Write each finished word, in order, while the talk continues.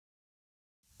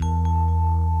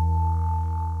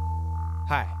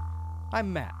Hi,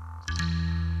 I'm Matt.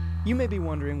 You may be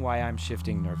wondering why I'm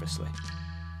shifting nervously.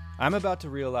 I'm about to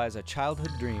realize a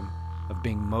childhood dream of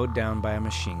being mowed down by a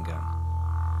machine gun.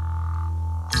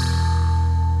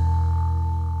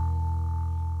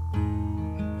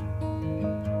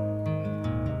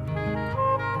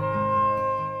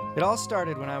 It all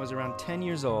started when I was around 10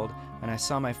 years old and I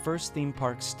saw my first theme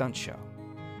park stunt show.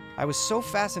 I was so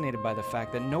fascinated by the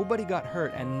fact that nobody got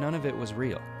hurt and none of it was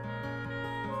real.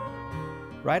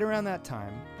 Right around that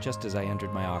time, just as I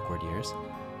entered my awkward years,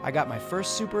 I got my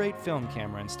first Super 8 film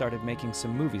camera and started making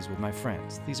some movies with my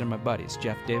friends. These are my buddies,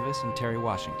 Jeff Davis and Terry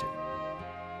Washington.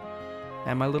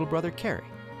 And my little brother Kerry,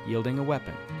 yielding a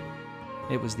weapon.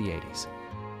 It was the 80s.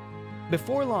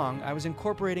 Before long, I was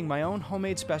incorporating my own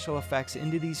homemade special effects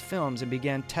into these films and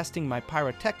began testing my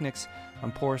pyrotechnics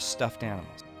on poor stuffed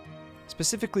animals.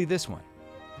 Specifically this one.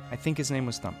 I think his name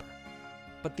was Thumper.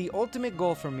 But the ultimate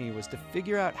goal for me was to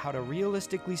figure out how to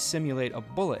realistically simulate a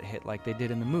bullet hit like they did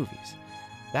in the movies.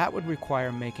 That would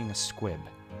require making a squib.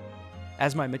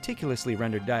 As my meticulously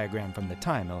rendered diagram from the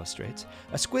time illustrates,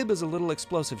 a squib is a little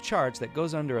explosive charge that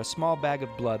goes under a small bag of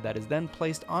blood that is then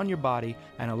placed on your body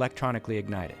and electronically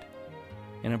ignited.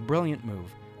 In a brilliant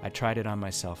move, I tried it on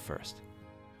myself first.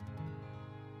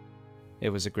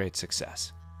 It was a great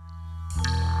success.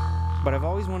 But I've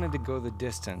always wanted to go the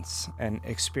distance and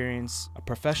experience a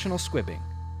professional squibbing,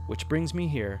 which brings me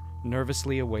here,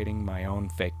 nervously awaiting my own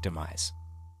fake demise.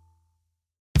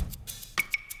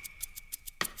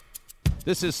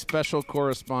 This is special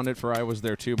correspondent for I Was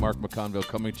There Too, Mark McConville,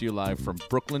 coming to you live from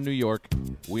Brooklyn, New York.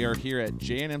 We are here at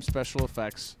J&M Special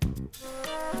Effects.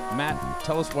 Matt,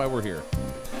 tell us why we're here.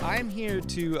 I'm here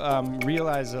to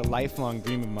realize a lifelong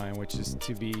dream of mine, which is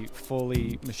to be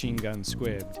fully machine gun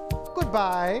squibbed.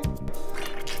 Goodbye.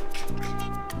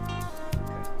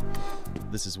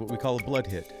 This is what we call a blood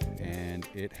hit, and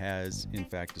it has, in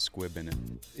fact, a squib in it.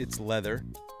 It's leather.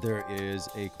 There is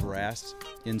a brass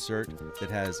insert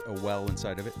that has a well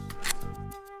inside of it,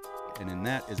 and in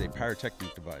that is a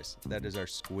pyrotechnic device. That is our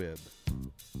squib.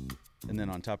 And then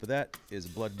on top of that is a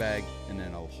blood bag, and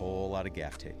then a whole lot of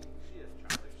gaff tape.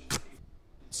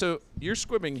 So you're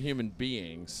squibbing human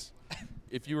beings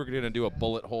if you were going to do a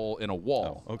bullet hole in a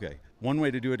wall. Oh, okay. One way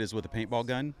to do it is with a paintball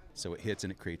gun, so it hits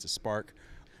and it creates a spark.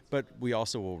 But we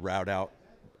also will route out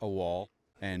a wall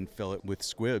and fill it with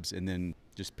squibs and then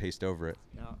just paste over it.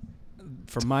 Now,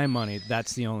 for my money,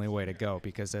 that's the only way to go,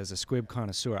 because as a squib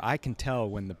connoisseur, I can tell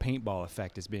when the paintball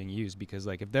effect is being used, because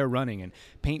like if they're running and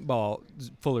paintball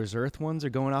Fuller's Earth ones are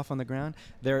going off on the ground,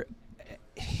 they're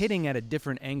hitting at a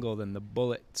different angle than the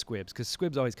bullet squibs, because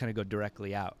squibs always kind of go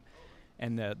directly out.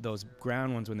 And those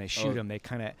ground ones, when they shoot them, they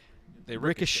kind of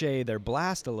ricochet their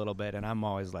blast a little bit, and I'm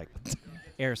always like,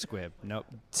 air squib, nope,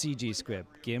 CG squib.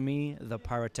 Give me the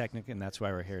pyrotechnic, and that's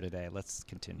why we're here today. Let's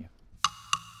continue.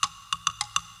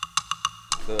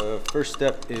 The first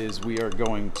step is we are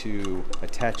going to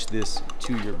attach this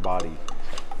to your body.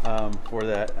 For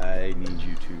that, I need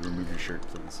you to remove your shirt,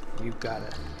 please. You got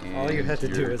it. And all you have to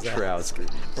do is trousers.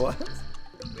 What?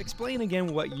 Explain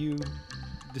again what you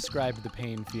described the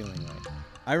pain feeling like.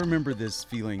 I remember this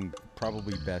feeling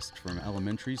probably best from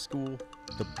elementary school.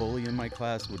 The bully in my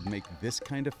class would make this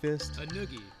kind of fist. A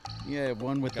noogie. Yeah,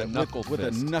 one with a knuckle with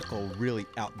a fist. knuckle really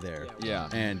out there. Yeah.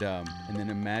 And then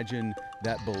imagine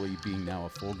that bully being now a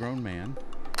full-grown man.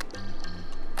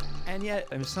 And yet,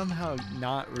 I'm somehow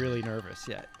not really nervous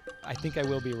yet. I think I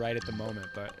will be right at the moment,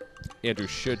 but... Andrew,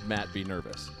 should Matt be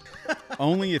nervous?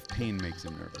 Only if pain makes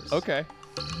him nervous. Okay.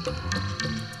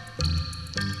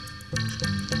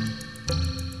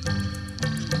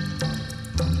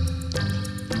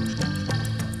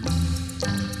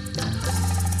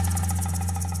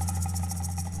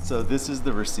 So this is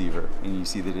the receiver, and you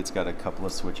see that it's got a couple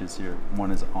of switches here.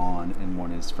 One is on, and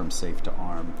one is from safe to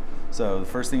arm. So the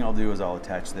first thing I'll do is I'll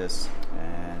attach this,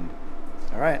 and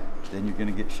All right, then you're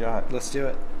gonna get shot. let's do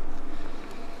it.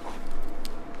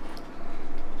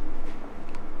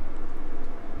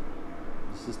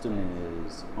 The system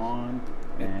is on,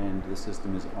 and the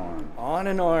system is armed. On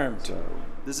and armed. So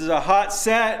this is a hot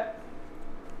set.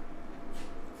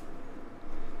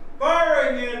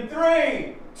 Firing in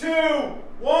 3, 2,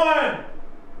 1.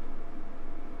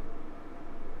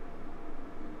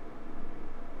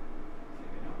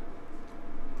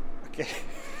 Okay.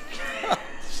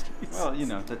 Well, you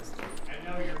know, that's... I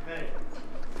know you're paid.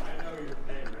 I know you're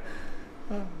paid,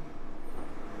 right?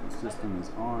 The system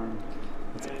is armed.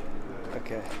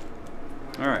 Okay.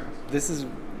 All right. This is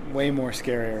way more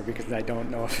scarier because I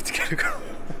don't know if it's gonna go.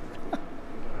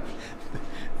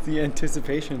 The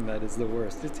anticipation that is the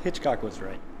worst. Hitchcock was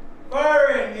right.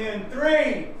 Firing in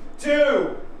 3,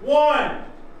 2, 1.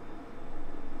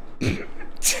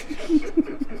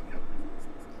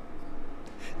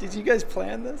 Did you guys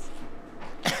plan this?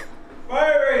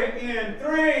 Firing in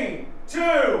 3, 2,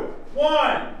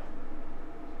 1.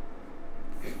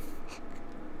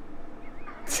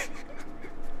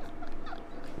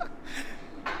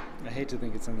 I hate to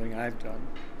think it's something I've done.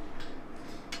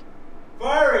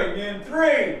 Firing in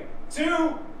 3, 2,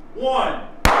 1.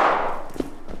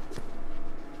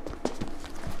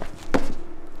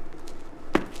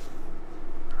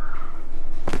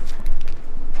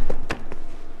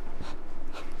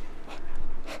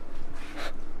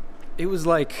 It was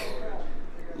like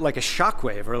a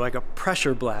shockwave or like a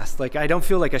pressure blast. Like I don't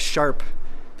feel like a sharp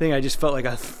thing. I just felt like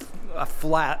a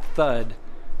flat thud.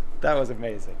 That was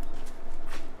amazing.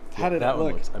 How did that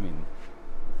look? I mean,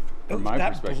 from my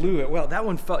that perspective, blew it well. That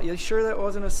one felt. You sure that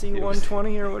wasn't a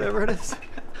C-120 or whatever it is?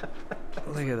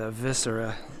 Look at the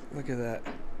viscera. Look at that.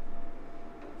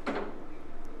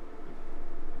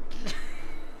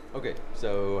 Okay,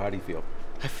 so how do you feel?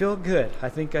 I feel good. I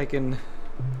think I can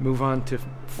move on to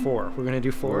 4. We're gonna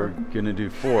do 4. We're gonna do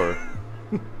 4.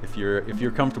 If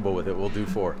you're comfortable with it, we'll do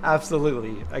 4.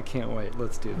 Absolutely. I can't wait.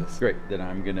 Let's do this. Great. Then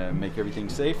I'm gonna make everything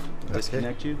safe,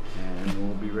 disconnect you, and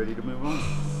we'll be ready to move on.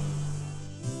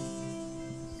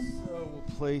 So we'll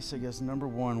place, I guess, number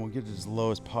 1. We'll get it as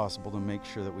low as possible to make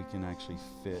sure that we can actually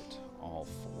fit all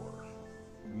 4.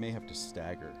 We may have to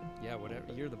stagger. Yeah,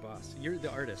 whatever. You're the boss. You're the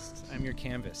artist. I'm your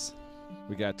canvas.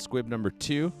 We got squib number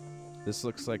 2. This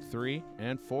looks like 3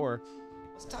 and 4.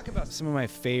 Let's talk about some of my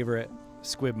favorite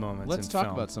squib moments. Let's in talk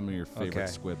film. about some of your favorite Okay.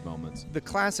 squib moments. The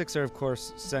classics are, of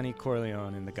course, Sonny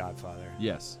Corleone in The Godfather.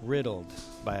 Yes. Riddled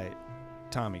by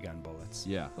Tommy gun bullets.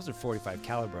 Yeah. Those are .45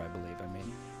 caliber, I believe. I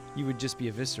mean, you would just be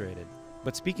eviscerated.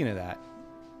 But speaking of that,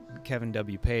 Kevin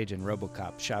W. Page in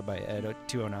RoboCop, shot by Ed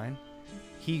 209,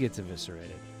 he gets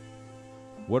eviscerated.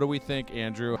 What do we think,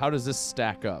 Andrew? How does this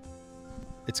stack up?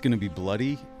 It's gonna be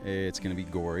bloody. It's gonna be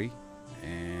gory,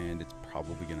 and it's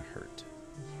probably gonna hurt.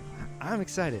 I'm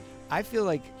excited. I feel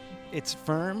like it's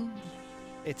firm.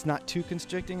 It's not too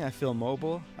constricting. I feel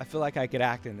mobile. I feel like I could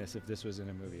act in this if this was in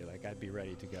a movie. Like, I'd be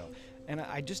ready to go. And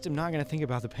I just am not going to think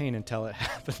about the pain until it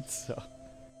happens, so.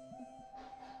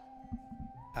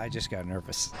 I just got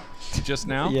nervous. Just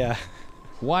now? Yeah.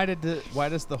 Why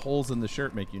does the holes in the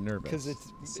shirt make you nervous?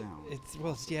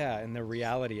 Because yeah, and the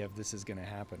reality of this is going to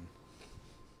happen.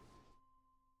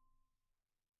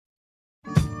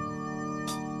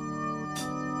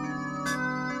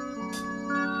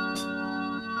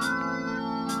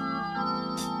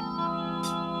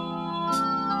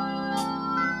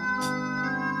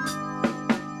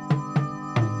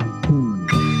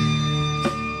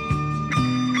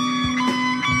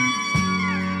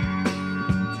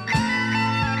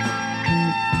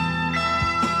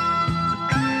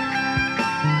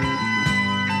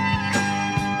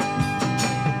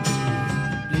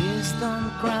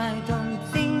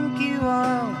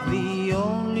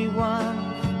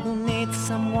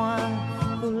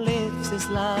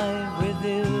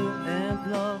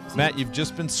 Matt, you've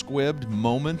just been squibbed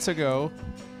moments ago.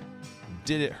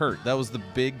 Did it hurt? That was the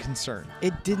big concern.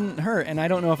 It didn't hurt, and I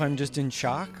don't know if I'm just in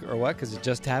shock or what, because it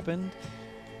just happened.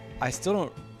 I still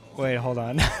don't... Wait, hold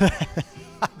on.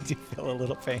 I do feel a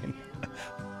little pain.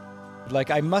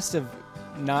 Like, I must have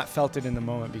not felt it in the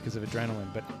moment because of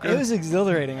adrenaline, but it was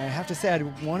exhilarating. I have to say,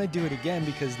 I'd want to do it again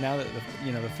because now that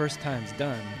the first time's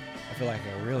done, I feel like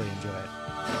I really enjoy it.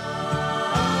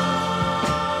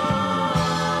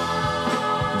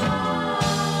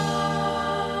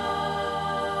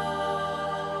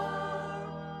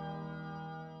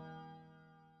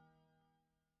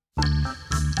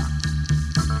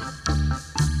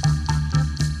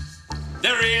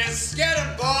 There he is. Get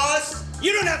him, boss.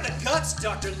 You don't have the guts,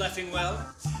 Dr. Leffingwell.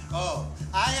 Oh,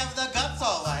 I have the guts,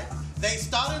 all right. They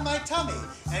start in my tummy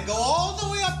and go all the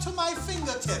way up to my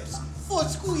fingertips for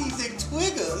squeezing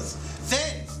twiggers.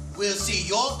 Then we'll see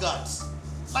your guts,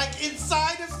 like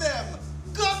inside of them.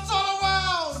 Guts all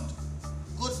around.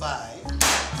 Goodbye.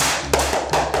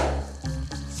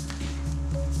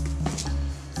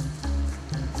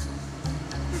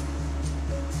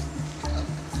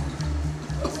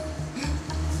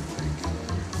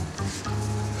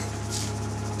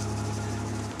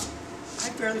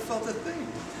 I barely felt a thing.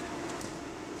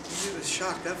 He was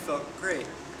shocked. That felt great.